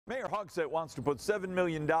Mayor Hogsett wants to put $7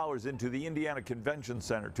 million into the Indiana Convention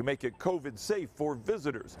Center to make it COVID safe for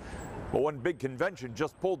visitors. But one big convention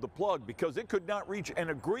just pulled the plug because it could not reach an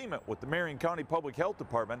agreement with the Marion County Public Health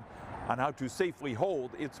Department on how to safely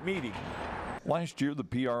hold its meeting. Last year, the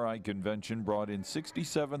PRI convention brought in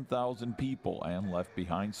 67,000 people and left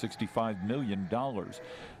behind $65 million.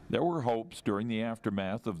 There were hopes during the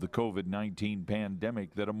aftermath of the COVID-19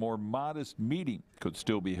 pandemic that a more modest meeting could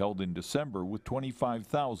still be held in December with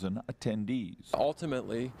 25,000 attendees.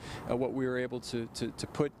 Ultimately, what we were able to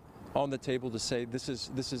put on the table to say this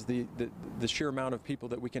is the sheer amount of people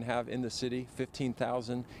that we can have in the city,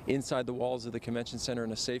 15,000 inside the walls of the convention center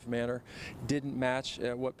in a safe manner, didn't match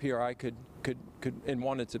what PRI could and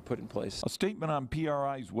wanted to put in place. A statement on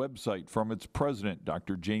PRI's website from its president,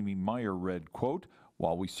 Dr. Jamie Meyer, read, quote,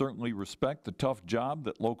 "While we certainly respect the tough job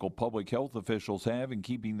that local public health officials have in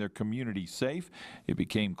keeping their community safe, it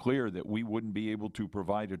became clear that we wouldn't be able to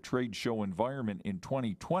provide a trade show environment in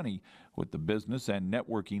 2020 with the business and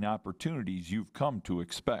networking opportunities you've come to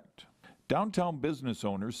expect." Downtown business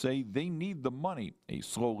owners say they need the money a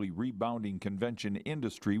slowly rebounding convention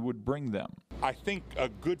industry would bring them. I think a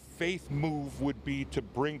good faith move would be to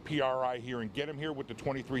bring PRI here and get them here with the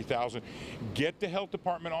 23,000, get the health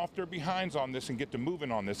department off their behinds on this and get to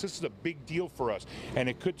moving on this. This is a big deal for us, and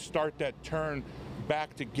it could start that turn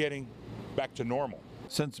back to getting back to normal.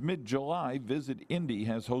 Since mid-July, Visit Indy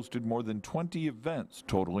has hosted more than 20 events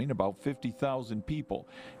totaling about 50,000 people.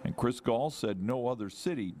 And Chris Gall said no other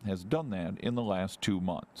city has done that in the last 2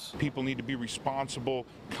 months. People need to be responsible,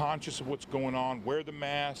 conscious of what's going on, wear the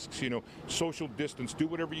masks, social distance, do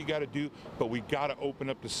whatever you got to do, but we got to open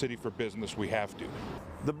up the city for business. We have to.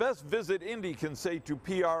 The best Visit Indy can say to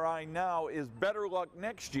PRI now is better luck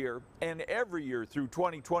next year and every year through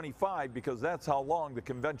 2025, because that's how long the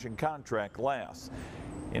convention contract lasts.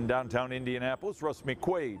 In downtown Indianapolis, Russ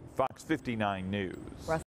McQuaid, Fox 59 News.